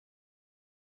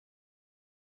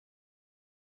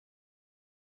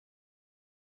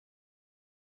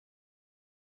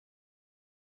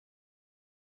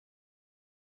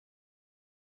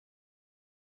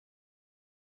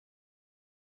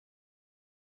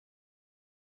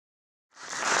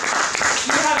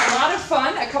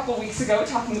couple weeks ago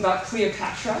talking about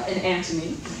Cleopatra and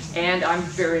Antony, and I'm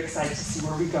very excited to see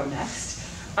where we go next.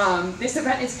 This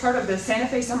event is part of the Santa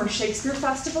Fe Summer Shakespeare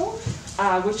Festival,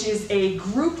 which is a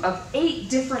group of 8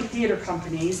 different theater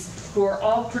companies who are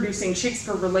all producing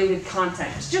Shakespeare-related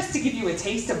content. Just to give you a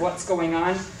taste of what's going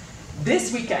on,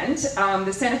 this weekend,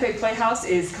 the Santa Fe Playhouse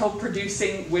is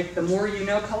co-producing with the More You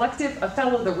Know Collective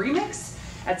Othello the Remix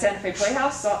at Santa Fe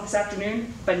Playhouse. Saw it this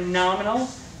afternoon. Phenomenal.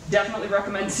 Definitely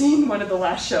recommend seeing one of the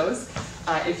last shows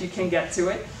if you can get to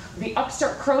it. The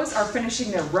Upstart Crows are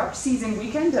finishing their rep season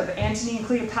weekend of Antony and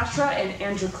Cleopatra and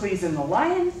Androcles and the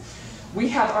Lion. We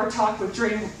have our talk with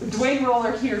Duane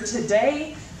Roller here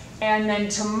today. And then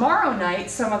tomorrow night,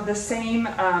 some of the same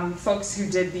folks who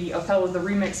did the Othello the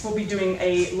Remix will be doing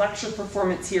a lecture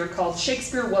performance here called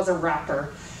Shakespeare Was a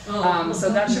Rapper. So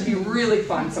that should be really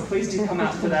fun, so please do come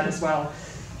out for that as well.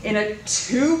 In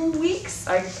 2 weeks,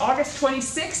 August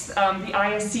 26th, the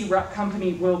ISC Rep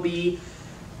Company will be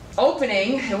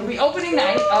opening, it will be opening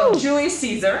night of Julius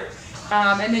Caesar,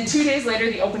 and then 2 days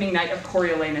later, the opening night of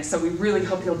Coriolanus. So we really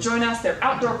hope you'll join us. Their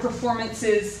outdoor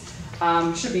performances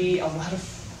should be a lot of,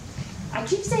 I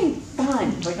keep saying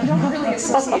fun, like I don't really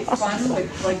associate fun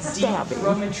with like deep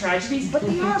Roman tragedies, but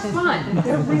they are fun.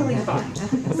 They're really fun.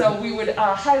 So we would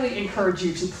highly encourage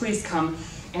you to please come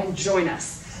and join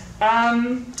us.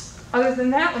 Other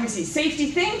than that, let me see, safety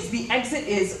things. The exit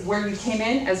is where you came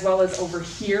in, as well as over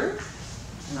here.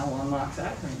 And I'll unlock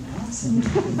that right now, so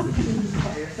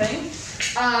have your thing.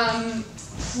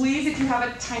 Please, if you have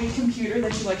a tiny computer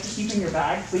that you like to keep in your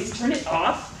bag, please turn it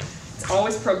off. It's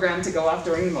always programmed to go off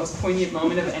during the most poignant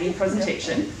moment of any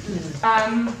presentation.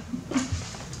 And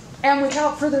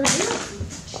without further ado,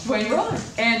 Duane Roller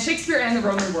and Shakespeare and the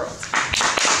Roman World.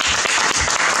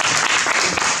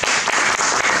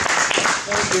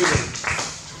 Thank you.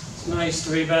 It's nice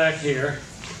to be back here.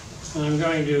 I'm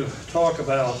going to talk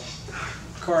about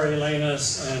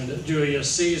Coriolanus and Julius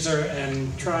Caesar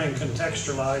and try and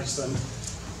contextualize them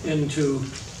into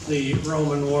the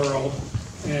Roman world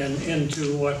and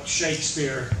into what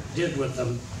Shakespeare did with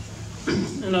them.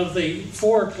 And of the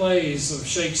 4 plays of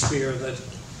Shakespeare that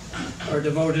are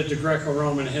devoted to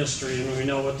Greco-Roman history, and we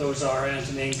know what those are: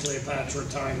 Antony and Cleopatra,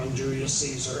 Timon, Julius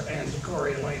Caesar, and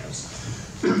Coriolanus.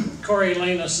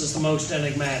 Coriolanus is the most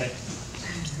enigmatic.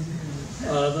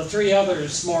 The 3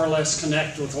 others more or less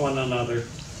connect with one another.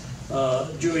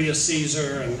 Julius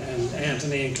Caesar and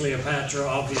Antony and Cleopatra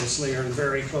obviously are in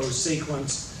very close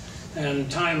sequence,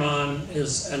 and Timon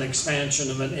is an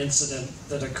expansion of an incident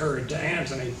that occurred to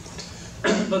Antony.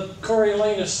 But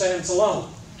Coriolanus stands alone,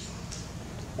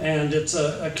 and it's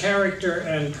a character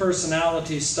and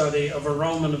personality study of a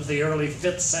Roman of the early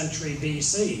 5th century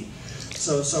BC.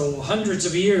 So hundreds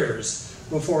of years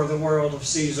before the world of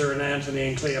Caesar and Antony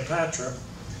and Cleopatra.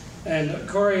 And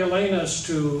Coriolanus,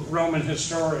 to Roman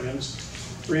historians,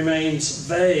 remains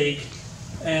vague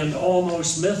and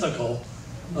almost mythical,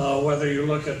 whether you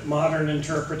look at modern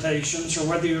interpretations or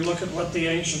whether you look at what the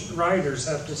ancient writers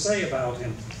have to say about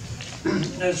him.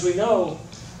 As we know,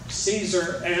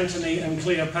 Caesar, Antony, and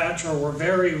Cleopatra were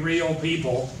very real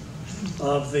people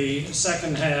of the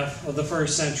second half of the 1st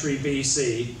century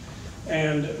BC.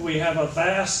 And we have a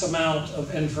vast amount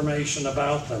of information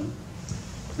about them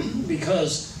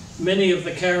because many of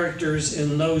the characters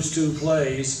in those 2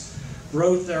 plays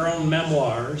wrote their own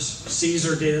memoirs.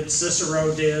 Caesar did,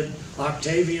 Cicero did,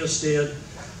 Octavius did.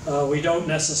 We don't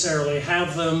necessarily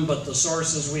have them, but the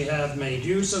sources we have made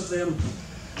use of them.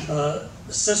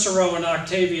 Cicero and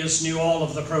Octavius knew all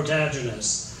of the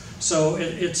protagonists. So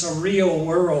it's a real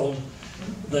world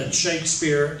that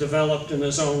Shakespeare developed in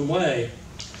his own way.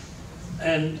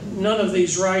 And none of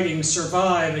these writings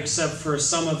survive except for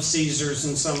some of Caesar's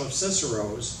and some of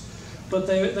Cicero's. But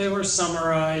they were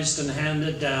summarized and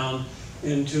handed down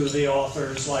into the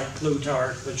authors like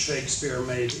Plutarch that Shakespeare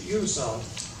made use of.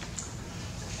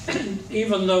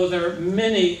 Even though there are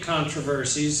many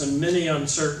controversies and many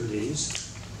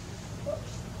uncertainties,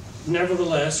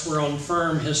 nevertheless, we're on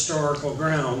firm historical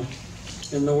ground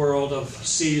in the world of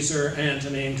Caesar,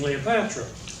 Antony, and Cleopatra.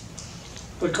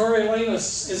 But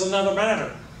Coriolanus is another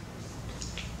matter.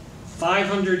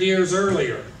 500 years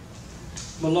earlier,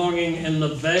 belonging in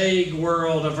the vague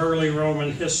world of early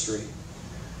Roman history.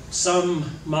 Some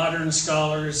modern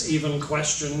scholars even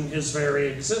question his very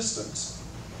existence.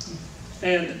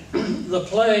 And the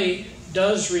play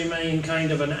does remain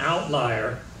kind of an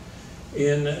outlier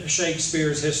in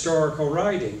Shakespeare's historical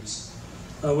writings.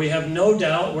 We have no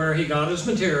doubt where he got his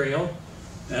material.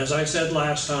 As I said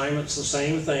last time, it's the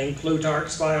same thing.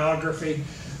 Plutarch's biography,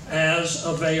 as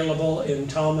available in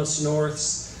Thomas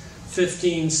North's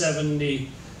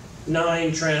 1570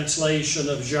 9 translation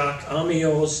of Jacques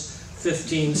Amiot's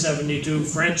 1572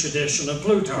 French edition of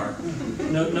Plutarch.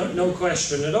 No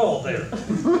question at all there.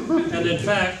 And in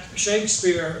fact,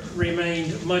 Shakespeare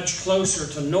remained much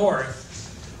closer to north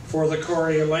for the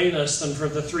Coriolanus than for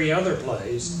the 3 other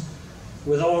plays,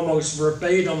 with almost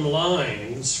verbatim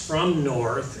lines from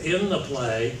north in the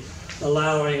play,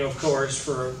 allowing, of course,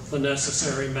 for the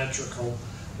necessary metrical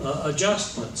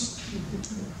adjustments.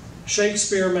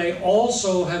 Shakespeare may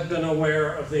also have been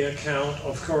aware of the account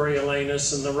of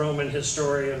Coriolanus in the Roman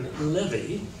historian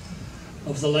Livy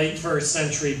of the late 1st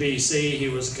century BC. He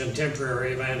was a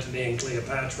contemporary of Antony and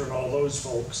Cleopatra and all those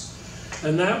folks.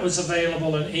 And that was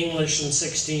available in English in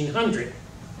 1600.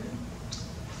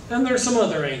 And there's some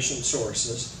other ancient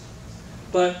sources.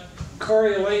 But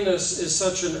Coriolanus is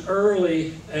such an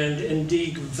early and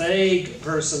indeed vague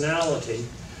personality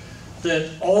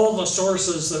that all the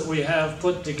sources that we have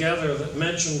put together that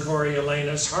mention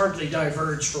Coriolanus hardly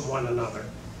diverge from one another.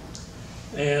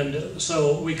 And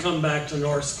so we come back to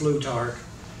Norse Plutarch,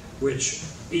 which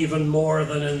even more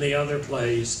than in the other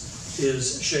plays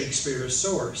is Shakespeare's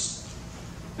source.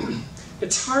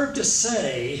 It's hard to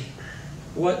say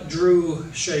what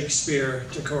drew Shakespeare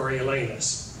to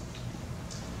Coriolanus.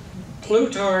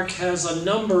 Plutarch has a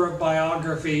number of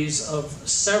biographies of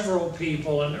several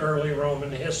people in early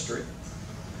Roman history,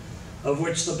 of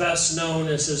which the best known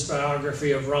is his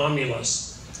biography of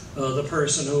Romulus, the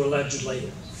person who allegedly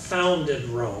founded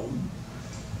Rome.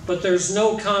 But there's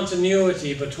no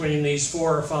continuity between these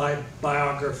 4 or 5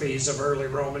 biographies of early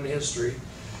Roman history.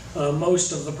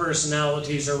 Most of the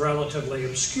personalities are relatively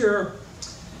obscure,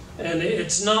 and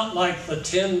it's not like the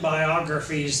 10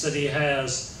 biographies that he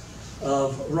has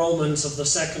of Romans of the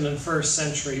 2nd and 1st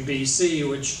century BC,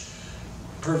 which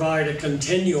provide a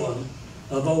continuum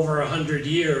of over 100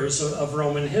 years of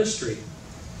Roman history.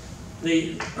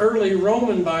 The early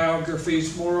Roman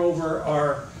biographies, moreover,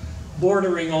 are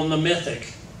bordering on the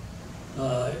mythic.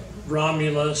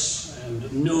 Romulus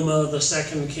and Numa, the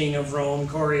 2nd king of Rome,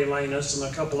 Coriolanus,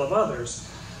 and a couple of others.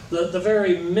 The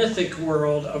very mythic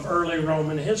world of early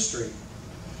Roman history.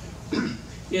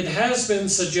 It has been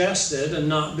suggested, and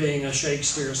not being a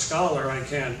Shakespeare scholar, I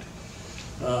can't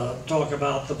talk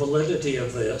about the validity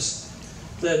of this,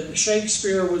 that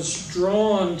Shakespeare was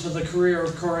drawn to the career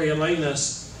of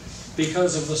Coriolanus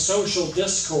because of the social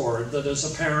discord that is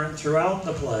apparent throughout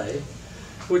the play,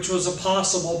 which was a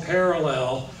possible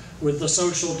parallel with the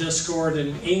social discord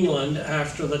in England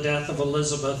after the death of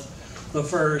Elizabeth I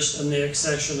and the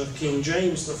accession of King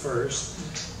James I,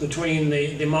 between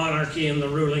the monarchy and the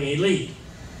ruling elite.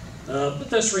 But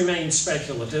this remains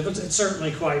speculative. It's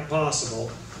certainly quite possible.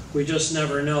 We just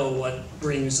never know what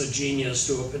brings a genius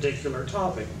to a particular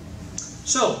topic.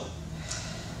 So,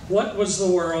 what was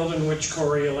the world in which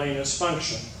Coriolanus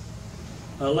functioned?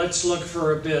 Let's look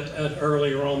for a bit at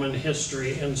early Roman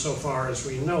history insofar as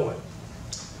we know it.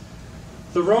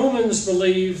 The Romans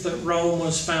believed that Rome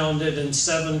was founded in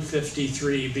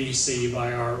 753 BC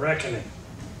by our reckoning.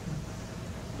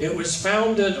 It was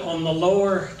founded on the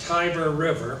lower Tiber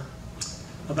River,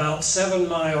 about 7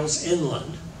 miles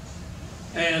inland.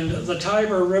 And the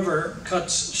Tiber River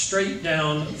cuts straight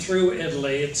down through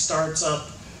Italy. It starts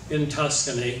up in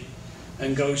Tuscany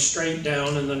and goes straight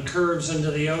down and then curves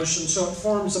into the ocean, so it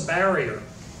forms a barrier.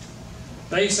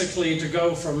 Basically, to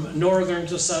go from northern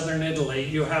to southern Italy,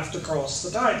 you have to cross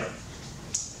the Tiber.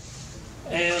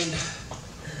 And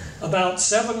about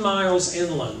 7 miles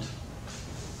inland,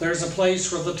 there's a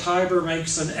place where the Tiber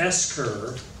makes an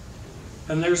S-curve,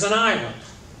 and there's an island.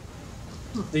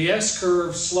 The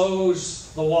S-curve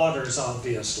slows the waters,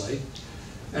 obviously,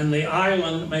 and the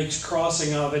island makes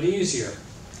crossing of it easier.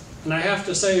 And I have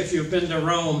to say, if you've been to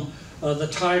Rome, the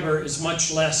Tiber is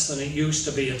much less than it used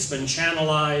to be. It's been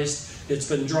channelized, it's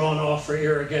been drawn off for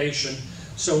irrigation,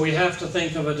 so we have to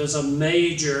think of it as a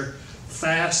major,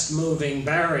 fast-moving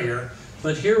barrier.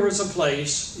 But here was a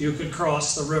place you could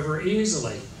cross the river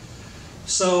easily.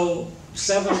 So,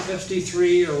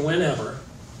 753 or whenever,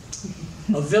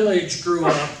 a village grew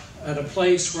up at a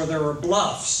place where there were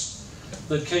bluffs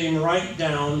that came right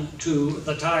down to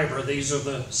the Tiber. These are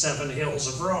the 7 hills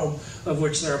of Rome, of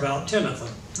which there are about 10 of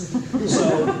them.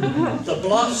 So the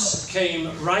bluffs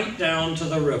came right down to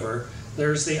the river.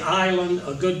 There's the island,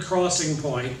 a good crossing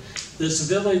point. This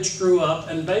village grew up,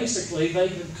 and basically they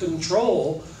could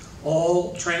control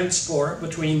all transport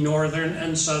between northern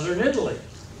and southern Italy.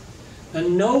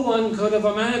 And no one could have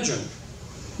imagined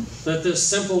that this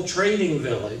simple trading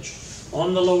village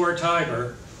on the lower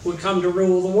Tiber would come to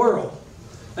rule the world.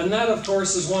 And that, of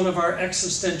course, is one of our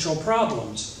existential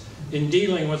problems in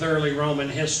dealing with early Roman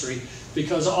history,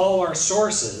 because all our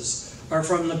sources are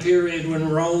from the period when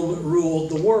Rome ruled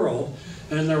the world,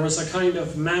 and there was a kind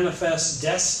of manifest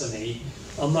destiny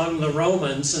among the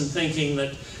Romans in thinking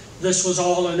that this was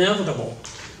all inevitable.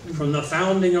 From the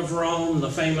founding of Rome, the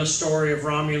famous story of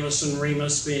Romulus and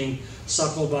Remus being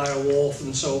suckled by a wolf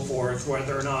and so forth,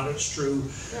 whether or not it's true,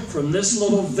 from this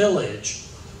little village,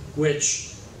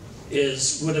 which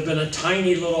would have been a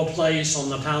tiny little place on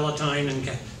the Palatine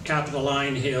and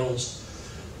Capitoline hills,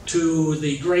 to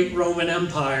the great Roman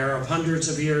Empire of hundreds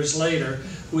of years later,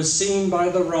 was seen by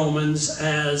the Romans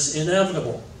as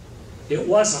inevitable. It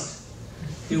wasn't.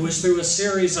 It was through a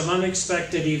series of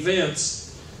unexpected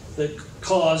events that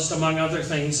caused, among other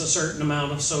things, a certain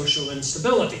amount of social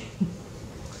instability.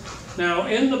 Now,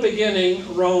 in the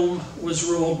beginning, Rome was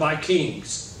ruled by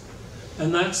kings,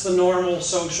 and that's the normal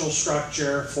social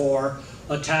structure for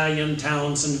Italian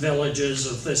towns and villages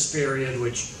of this period,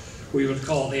 which we would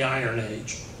call the Iron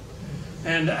Age.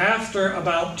 And after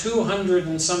about 200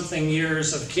 and something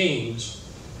years of kings,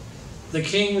 the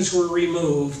kings were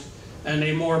removed and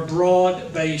a more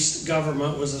broad-based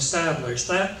government was established.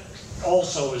 That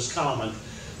also is common.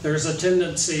 There's a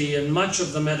tendency in much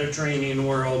of the Mediterranean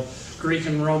world, Greek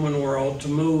and Roman world, to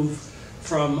move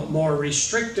from more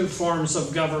restrictive forms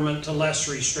of government to less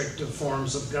restrictive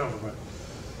forms of government.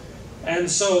 And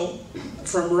so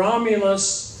from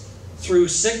Romulus through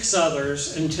 6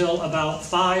 others until about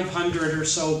 500 or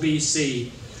so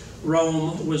BC,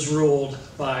 Rome was ruled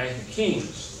by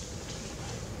kings.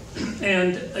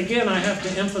 And again, I have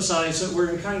to emphasize that we're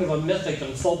in kind of a mythic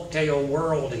and folktale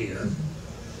world here,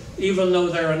 even though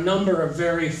there are a number of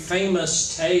very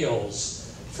famous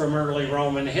tales from early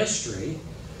Roman history,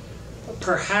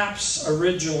 perhaps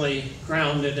originally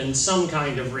grounded in some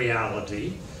kind of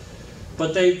reality,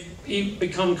 but they've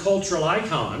become cultural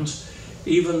icons,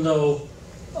 even though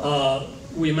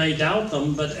we may doubt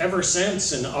them. But ever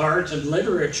since, in art and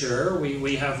literature,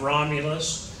 we have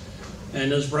Romulus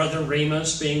and his brother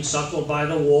Remus being suckled by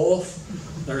the wolf.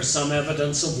 There's some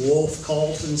evidence of wolf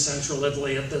cult in central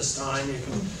Italy at this time. You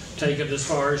can take it as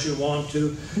far as you want to.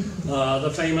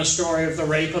 The famous story of the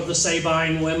rape of the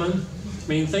Sabine women. I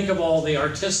mean, think of all the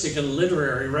artistic and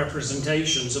literary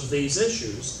representations of these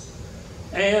issues.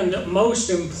 And most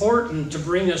important, to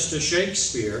bring us to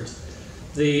Shakespeare,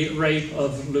 the rape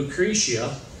of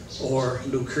Lucretia, or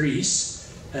Lucrece,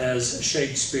 as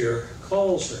Shakespeare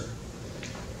calls her.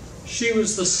 She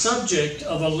was the subject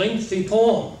of a lengthy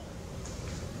poem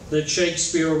that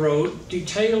Shakespeare wrote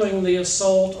detailing the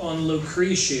assault on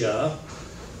Lucretia,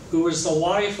 who was the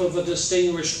wife of a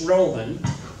distinguished Roman,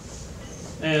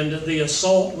 and the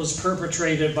assault was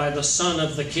perpetrated by the son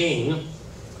of the king,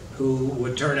 who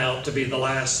would turn out to be the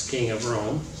last king of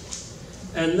Rome.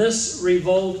 And this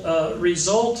revolt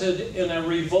resulted in a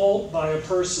revolt by a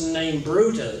person named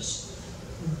Brutus,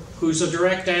 who's a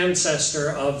direct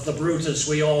ancestor of the Brutus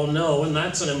we all know, and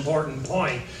that's an important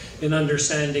point in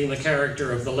understanding the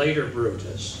character of the later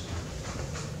Brutus.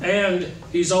 And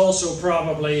he's also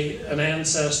probably an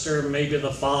ancestor, maybe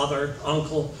the father,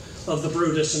 uncle, of the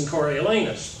Brutus and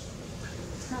Coriolanus.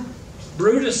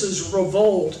 Brutus's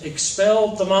revolt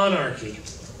expelled the monarchy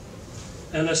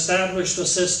and established a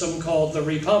system called the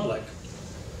Republic.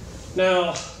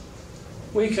 Now,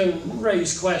 we can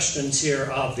raise questions here,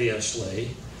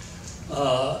 obviously.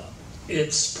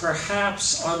 It's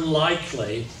perhaps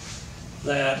unlikely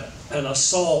that an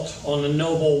assault on a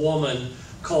noble woman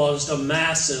caused a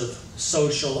massive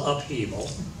social upheaval.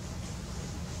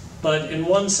 But in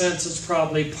one sense, it's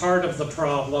probably part of the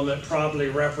problem. It probably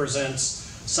represents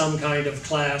some kind of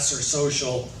class or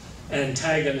social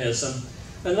antagonism.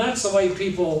 And that's the way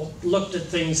people looked at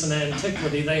things in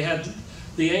antiquity.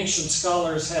 The ancient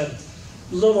scholars had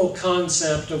little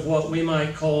concept of what we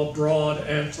might call broad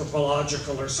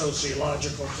anthropological or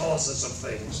sociological causes of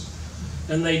things.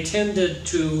 And they tended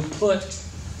to put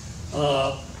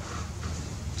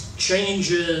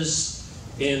changes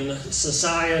in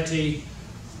society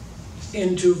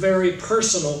into very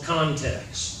personal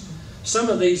contexts. Some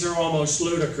of these are almost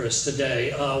ludicrous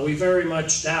today. We very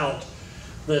much doubt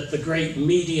that the great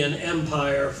Median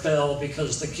Empire fell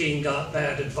because the king got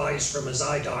bad advice from his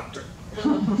eye doctor.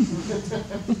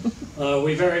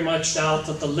 We very much doubt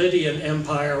that the Lydian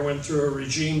Empire went through a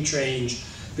regime change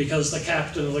because the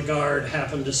captain of the guard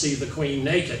happened to see the queen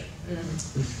naked.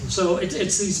 So it's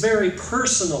these very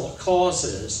personal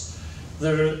causes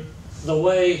that are the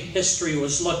way history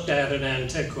was looked at in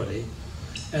antiquity.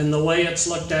 And the way it's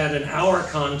looked at in our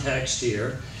context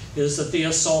here is that the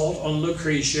assault on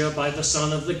Lucretia by the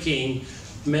son of the king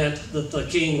meant that the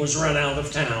king was run out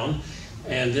of town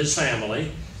and his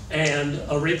family, and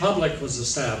a republic was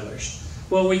established.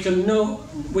 Well,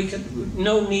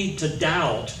 no need to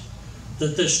doubt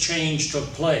that this change took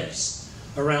place.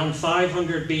 Around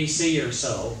 500 BC or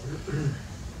so,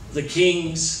 the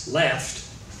kings left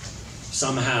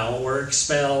somehow, were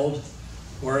expelled,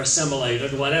 were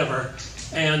assimilated, whatever,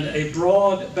 and a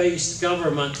broad-based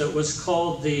government that was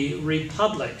called the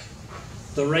Republic,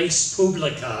 the res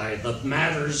publicae, the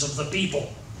matters of the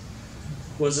people,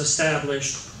 was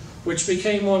established, which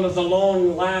became one of the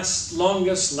longest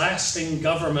lasting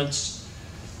governments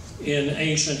in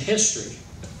ancient history.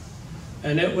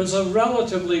 And it was a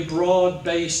relatively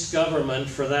broad-based government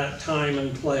for that time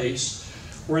and place,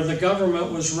 where the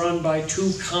government was run by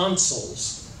two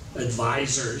consuls,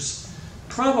 advisors,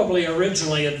 probably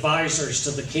originally advisors to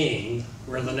the king,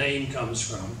 where the name comes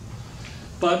from.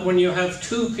 But when you have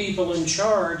two people in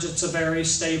charge, it's a very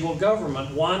stable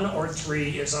government. One or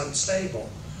three is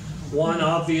unstable. One,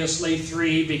 obviously,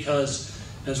 three, because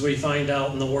as we find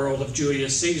out in the world of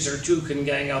Julius Caesar, two can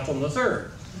gang up on the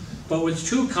third. But with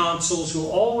two consuls who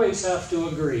always have to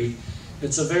agree,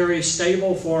 it's a very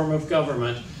stable form of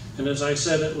government. And as I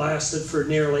said, it lasted for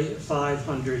nearly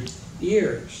 500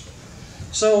 years.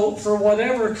 So for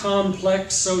whatever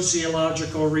complex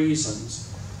sociological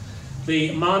reasons,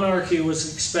 the monarchy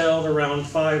was expelled around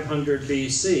 500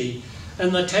 BC.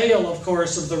 And the tale, of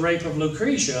course, of the rape of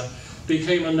Lucretia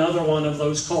became another one of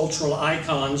those cultural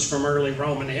icons from early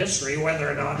Roman history, whether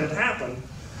or not it happened.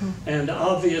 And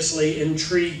obviously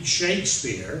intrigued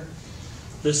Shakespeare.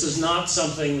 This is not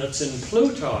something that's in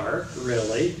Plutarch,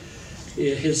 really.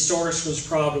 His source was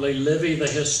probably Livy the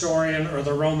historian or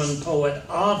the Roman poet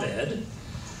Ovid,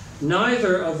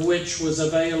 neither of which was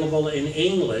available in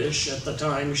English at the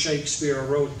time Shakespeare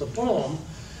wrote the poem,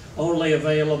 only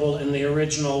available in the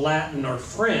original Latin or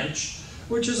French,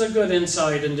 which is a good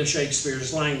insight into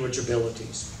Shakespeare's language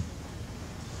abilities.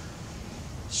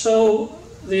 So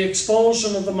the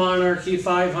expulsion of the monarchy,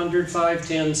 500,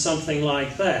 510, something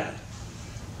like that.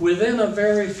 Within a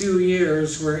very few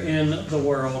years, we're in the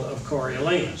world of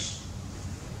Coriolanus.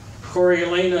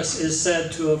 Coriolanus is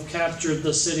said to have captured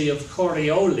the city of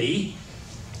Corioli,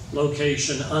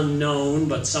 location unknown,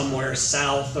 but somewhere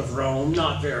south of Rome,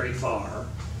 not very far.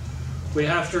 We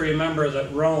have to remember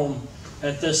that Rome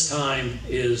at this time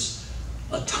is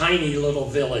a tiny little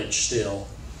village still,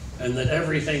 and that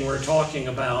everything we're talking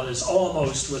about is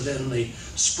almost within the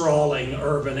sprawling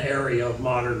urban area of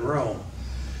modern Rome.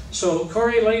 So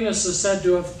Coriolanus is said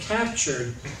to have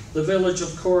captured the village of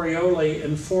Corioli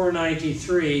in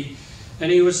 493, and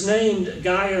he was named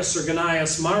Gaius or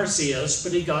Gnaeus Marcius,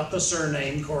 but he got the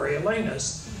surname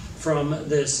Coriolanus from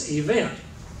this event.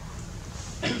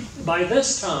 By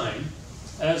this time,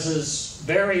 as is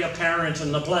very apparent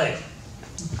in the play,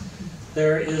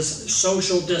 there is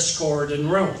social discord in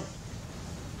Rome.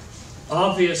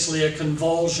 Obviously a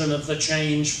convulsion of the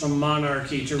change from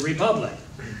monarchy to republic.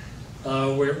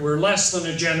 We're less than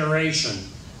a generation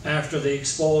after the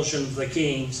expulsion of the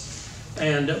kings,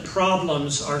 and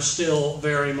problems are still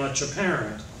very much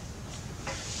apparent.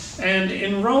 And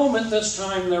in Rome at this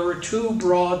time, there were two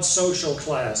broad social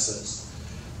classes.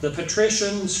 The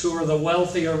patricians, who were the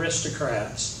wealthy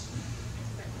aristocrats,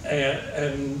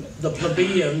 and the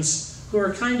plebeians, who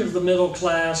are kind of the middle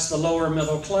class, the lower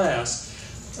middle class.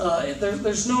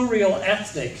 There's no real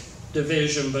ethnic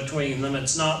division between them.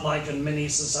 It's not like in mini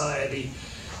society,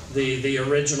 the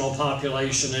original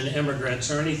population and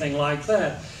immigrants or anything like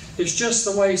that. It's just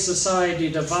the way society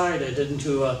divided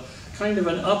into a kind of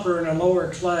an upper and a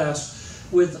lower class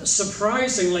with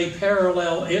surprisingly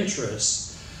parallel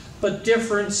interests, but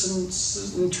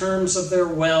differences in terms of their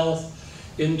wealth,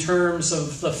 in terms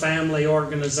of the family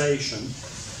organization.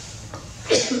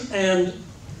 And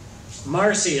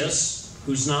Marcius,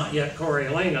 who's not yet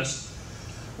Coriolanus,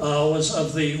 was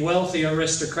of the wealthy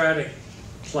aristocratic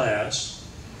class,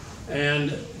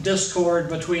 and discord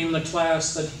between the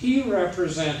class that he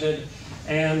represented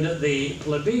and the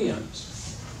plebeians.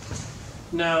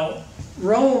 Now,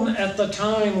 Rome at the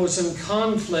time was in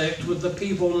conflict with the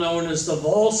people known as the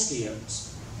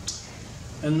Volscians.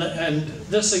 And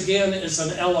this again is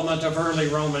an element of early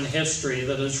Roman history,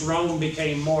 that as Rome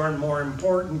became more and more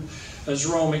important, as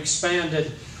Rome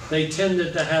expanded, they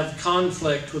tended to have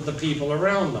conflict with the people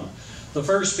around them. The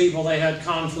first people they had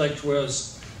conflict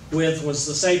with was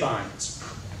the Sabines.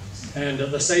 And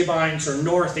the Sabines are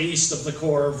northeast of the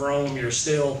core of Rome. You're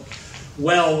still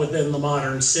well within the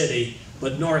modern city,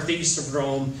 but northeast of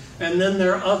Rome. And then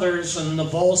there are others, and the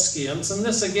Volscians. And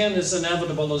this again is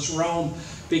inevitable as Rome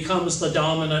becomes the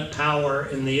dominant power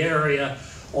in the area.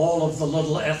 All of the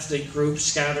little ethnic groups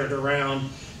scattered around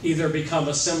either become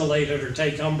assimilated or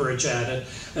take umbrage at it.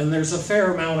 And there's a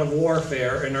fair amount of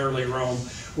warfare in early Rome,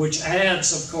 which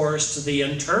adds, of course, to the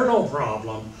internal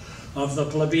problem of the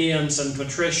plebeians and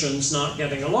patricians not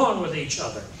getting along with each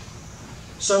other.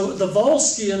 So the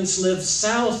Volscians lived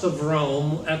south of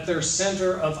Rome at their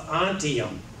center of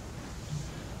Antium.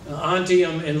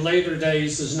 Antium in later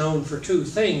days is known for two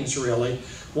things, really.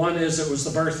 One is it was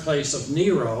the birthplace of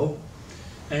Nero,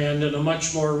 and in a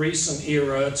much more recent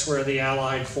era, it's where the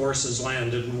Allied forces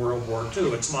landed in World War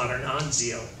II. It's modern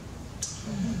Anzio.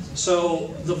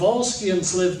 So the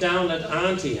Volscians lived down at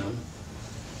Antium,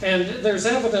 and there's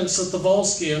evidence that the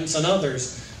Volscians and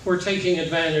others were taking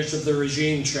advantage of the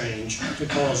regime change to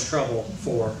cause trouble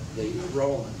for the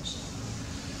Romans.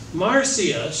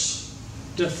 Marcius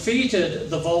defeated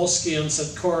the Volscians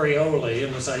at Corioli,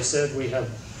 and as I said, we have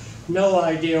no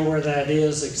idea where that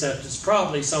is, except it's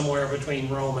probably somewhere between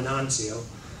Rome and Anzio,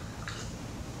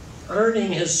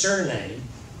 earning his surname,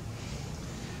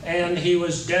 and he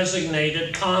was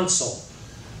designated consul,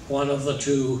 one of the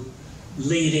two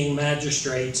leading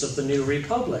magistrates of the new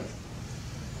republic.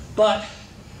 But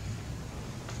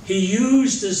he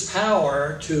used his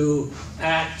power to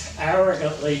act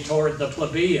arrogantly toward the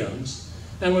plebeians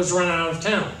and was run out of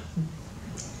town.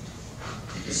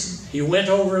 He went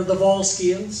over the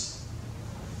Volscians.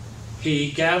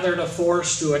 He gathered a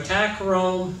force to attack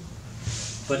Rome,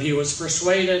 but he was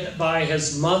persuaded by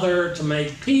his mother to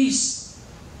make peace.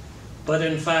 But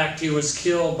in fact, he was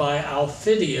killed by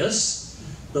Aufidius,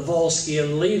 the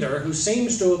Volscian leader, who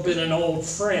seems to have been an old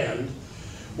friend,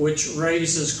 which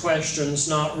raises questions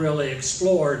not really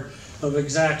explored of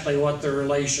exactly what the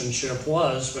relationship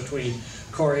was between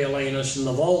Coriolanus and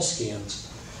the Volscians.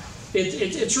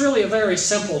 It's really a very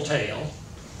simple tale.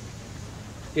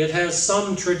 It has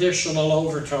some traditional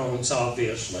overtones,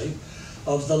 obviously,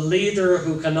 of the leader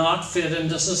who cannot fit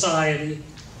into society,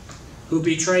 who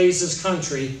betrays his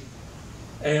country,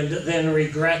 and then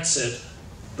regrets it,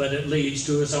 but it leads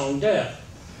to his own death.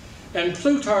 And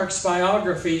Plutarch's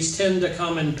biographies tend to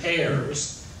come in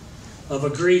pairs of a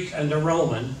Greek and a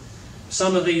Roman.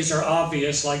 Some of these are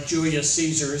obvious, like Julius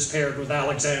Caesar is paired with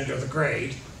Alexander the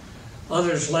Great,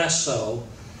 others less so.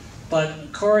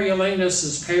 But Coriolanus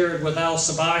is paired with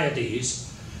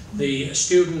Alcibiades, the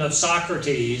student of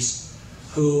Socrates,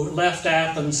 who left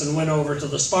Athens and went over to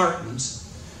the Spartans,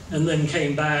 and then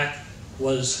came back,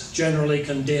 was generally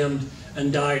condemned,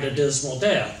 and died a dismal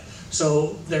death.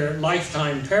 So there are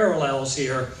lifetime parallels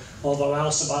here, although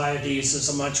Alcibiades is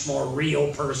a much more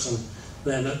real person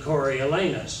than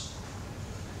Coriolanus.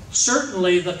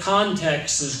 Certainly the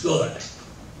context is good.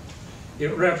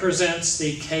 It represents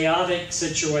the chaotic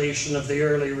situation of the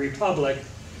early republic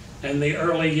and the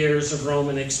early years of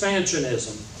Roman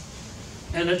expansionism.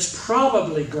 And it's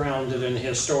probably grounded in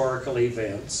historical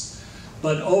events,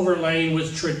 but overlain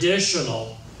with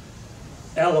traditional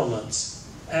elements,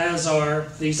 as are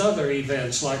these other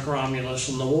events like Romulus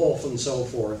and the Wolf and so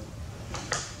forth.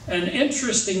 An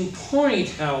interesting point,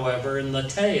 however, in the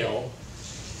tale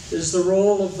is the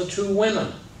role of the two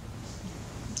women,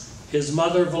 his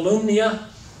mother Volumnia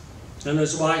and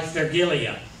his wife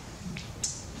Virgilia.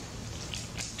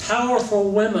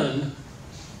 Powerful women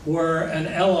were an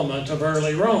element of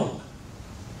early Rome.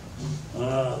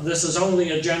 This is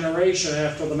only a generation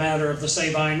after the matter of the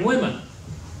Sabine women.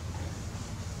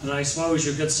 And I suppose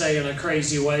you could say in a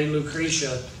crazy way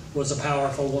Lucretia was a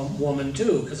powerful woman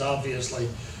too, because obviously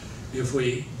if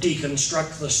we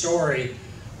deconstruct the story,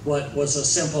 what was a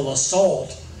simple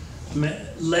assault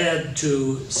led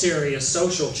to serious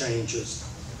social changes.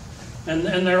 And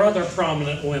there are other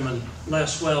prominent women,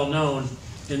 less well known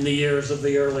in the years of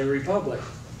the early Republic.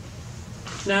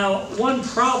 Now, one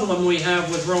problem we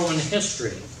have with Roman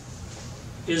history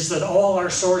is that all our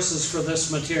sources for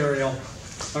this material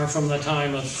are from the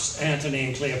time of Antony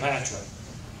and Cleopatra.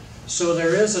 So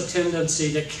there is a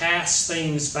tendency to cast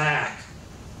things back,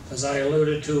 as I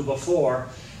alluded to before,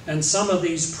 and some of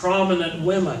these prominent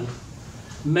women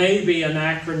may be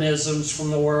anachronisms from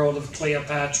the world of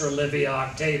Cleopatra, Livia,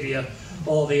 Octavia,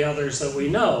 all the others that we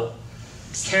know,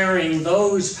 carrying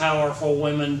those powerful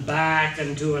women back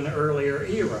into an earlier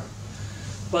era.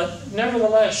 But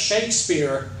nevertheless,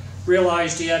 Shakespeare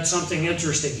realized he had something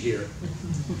interesting here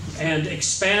and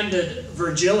expanded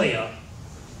Virgilia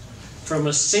from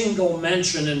a single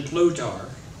mention in Plutarch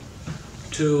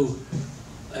to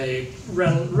a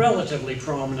relatively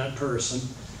prominent person,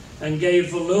 and gave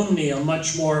Volumnia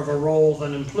much more of a role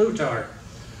than in Plutarch.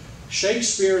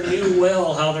 Shakespeare knew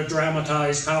well how to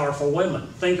dramatize powerful women.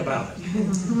 Think about it.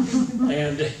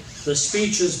 And the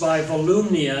speeches by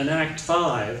Volumnia in Act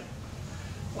 5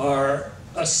 are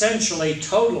essentially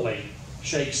totally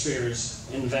Shakespeare's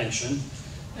invention.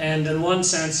 And in one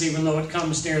sense, even though it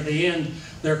comes near the end,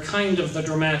 they're kind of the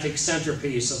dramatic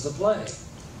centerpiece of the play.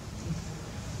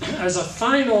 as a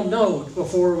final note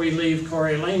before we leave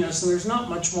Coriolanus, and there's not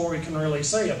much more we can really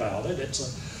say about it.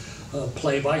 It's a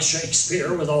play by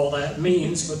Shakespeare with all that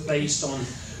means, but based on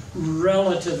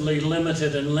relatively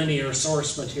limited and linear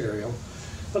source material.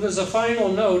 But as a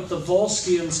final note, the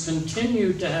Volscians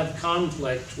continued to have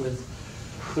conflict with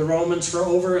the Romans for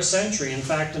over a century, in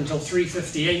fact until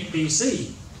 358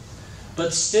 BC,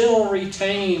 but still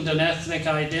retained an ethnic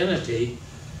identity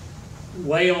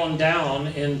way on down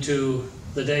into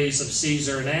the days of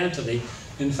Caesar and Antony.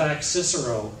 In fact,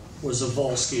 Cicero was of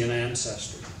Volscian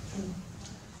ancestry.